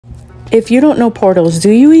If you don't know Porto's,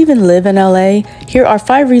 do you even live in LA? Here are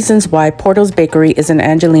 5 reasons why Porto's Bakery is an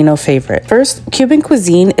Angelino favorite. First, Cuban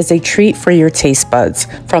cuisine is a treat for your taste buds.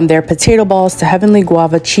 From their potato balls to heavenly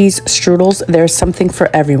guava cheese strudels, there's something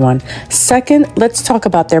for everyone. Second, let's talk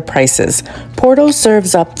about their prices. Porto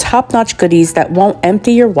serves up top-notch goodies that won't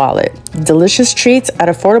empty your wallet. Delicious treats at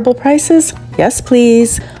affordable prices? Yes,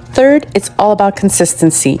 please. Third, it's all about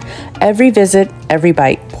consistency. Every visit, every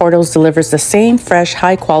bite, Porto's delivers the same fresh,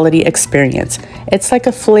 high-quality experience. It's like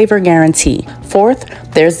a flavor guarantee. Fourth,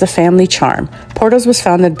 there's the family charm. Porto's was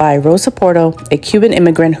founded by Rosa Porto, a Cuban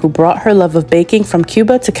immigrant who brought her love of baking from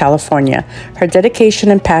Cuba to California. Her dedication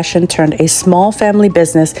and passion turned a small family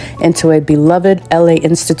business into a beloved LA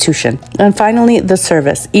institution. And finally, the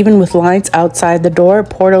service. Even with lines outside the door,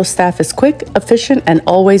 Porto's staff is quick, efficient, and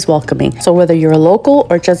always welcoming. So whether you're a local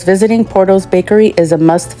or just visiting, Porto's Bakery is a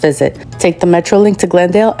must visit. Take the Metrolink to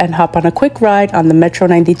Glendale and hop on a quick ride on the Metro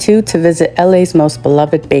 92 to visit LA's most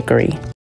beloved bakery.